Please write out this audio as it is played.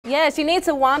Yes, you need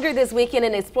to wander this weekend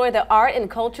and explore the art and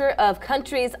culture of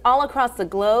countries all across the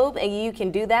globe, and you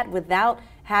can do that without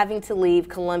having to leave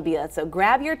Columbia. So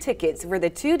grab your tickets for the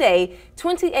two-day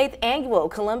 28th Annual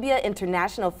Columbia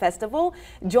International Festival.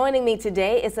 Joining me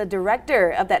today is the director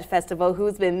of that festival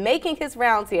who's been making his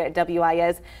rounds here at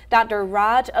WIS, Dr.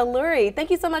 Raj Alluri. Thank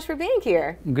you so much for being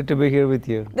here. Good to be here with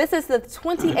you. This is the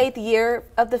 28th year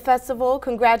of the festival.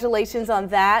 Congratulations on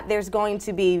that. There's going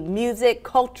to be music,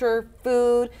 culture,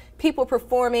 food, people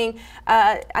performing.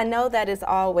 I know that is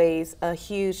always a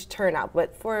huge turnout,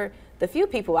 but for the few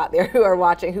people out there who are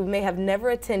watching who may have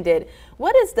never attended,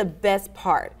 what is the best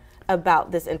part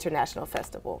about this international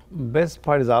festival? Best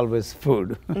part is always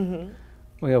food.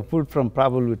 We have food from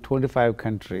probably 25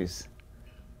 countries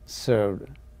served.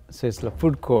 So it's a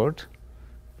food court.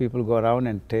 People go around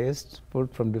and taste food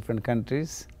from different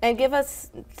countries. And give us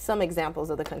some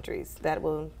examples of the countries that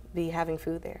will be having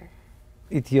food there.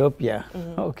 Ethiopia,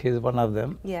 okay, is one of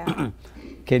them. Yeah.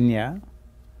 Kenya,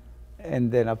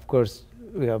 and then of course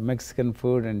we have Mexican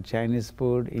food and Chinese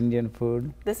food, Indian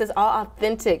food. This is all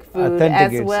authentic food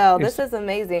as well. This is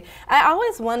amazing. I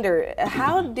always wonder,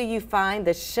 how do you find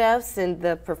the chefs and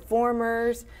the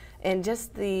performers and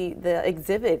just the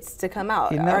exhibits to come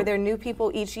out? Are there new people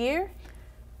each year?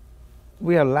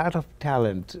 We have a lot of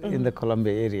talent in the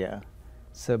Columbia area.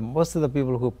 So most of the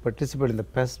people who participate in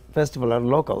the festival are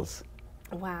locals.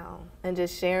 Wow, and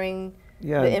just sharing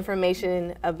the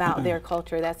information about their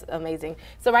culture. That's amazing.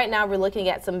 So right now we're looking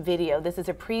at some video. This is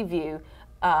a preview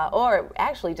or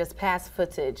actually just past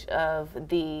footage of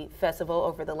the festival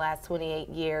over the last 28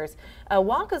 years.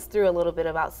 Walk us through a little bit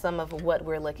about some of what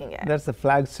we're looking at. That's the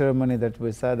flag ceremony that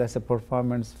we saw. That's a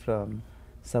performance from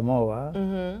Samoa.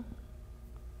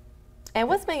 And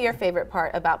what's been your favorite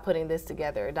part about putting this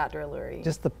together, Dr. Alluri?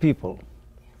 Just the people.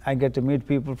 I get to meet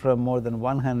people from more than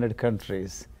 100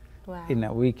 countries in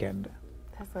a weekend.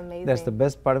 That's amazing. That's the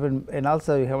best part of it. And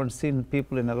also, you haven't seen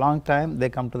people in a long time, they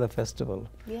come to the festival.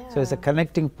 Yeah. So it's a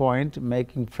connecting point,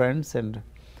 making friends, and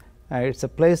it's a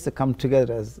place to come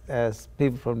together as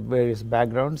people from various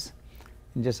backgrounds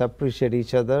and just appreciate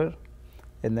each other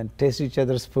and then taste each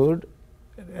other's food.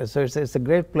 So it's a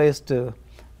great place to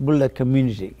build a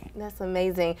community. That's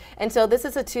amazing. And so this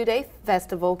is a two-day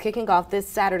festival kicking off this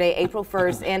Saturday, April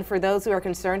 1st. And for those who are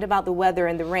concerned about the weather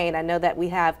and the rain, I know that we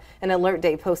have an alert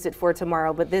day posted for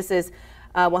tomorrow, but this is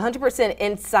 100%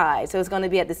 inside. So it's going to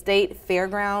be at the State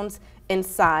Fairgrounds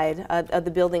inside of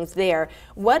the buildings there.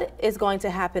 What is going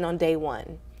to happen on day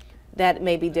one that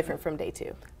may be different from day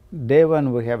two? Day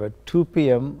one, we have a 2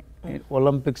 p.m.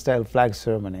 Olympic-style flag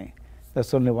ceremony.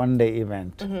 That's only one-day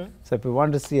event. So if you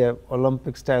want to see an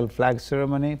Olympic-style flag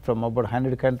ceremony from about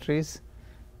 100 countries,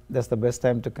 that's the best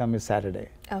time to come is Saturday.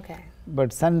 Okay.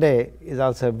 But Sunday is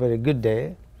also a very good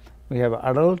day. We have an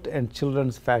adult and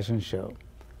children's fashion show.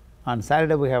 On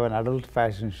Saturday, we have an adult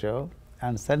fashion show.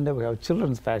 On Sunday, we have a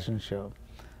children's fashion show.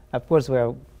 Of course, we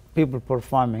have people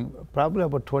performing, probably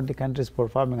about 20 countries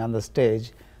performing on the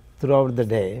stage throughout the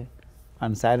day,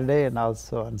 on Saturday and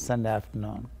also on Sunday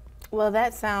afternoon. Well,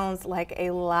 that sounds like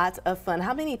a lot of fun.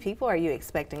 How many people are you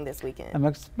expecting this weekend? I'm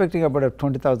expecting about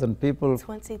 20,000 people.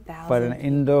 20,000. For an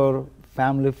indoor,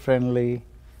 family-friendly,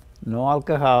 no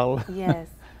alcohol. Yes.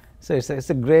 So it's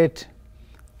a great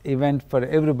event for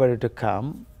everybody to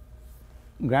come.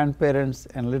 Grandparents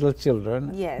and little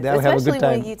children. Yes, they'll have a good time.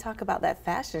 Especially when you talk about that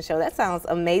fashion show. That sounds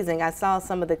amazing. I saw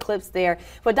some of the clips there.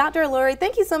 But Dr. Alluri,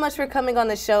 thank you so much for coming on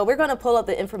the show. We're going to pull up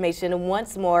the information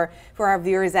once more for our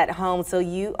viewers at home so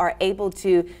you are able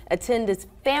to attend this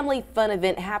family fun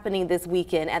event happening this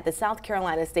weekend at the South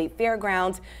Carolina State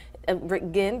Fairgrounds.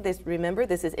 Again, remember,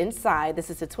 this is inside. This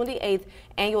is the 28th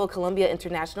Annual Columbia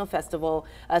International Festival.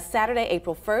 Saturday,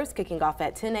 April 1st, kicking off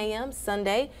at 10 a.m.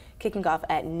 Sunday, kicking off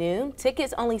at noon.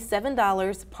 Tickets only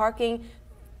 $7, parking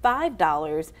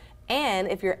 $5. And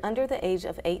if you're under the age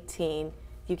of 18,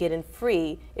 you get in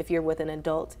free if you're with an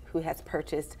adult who has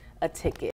purchased a ticket.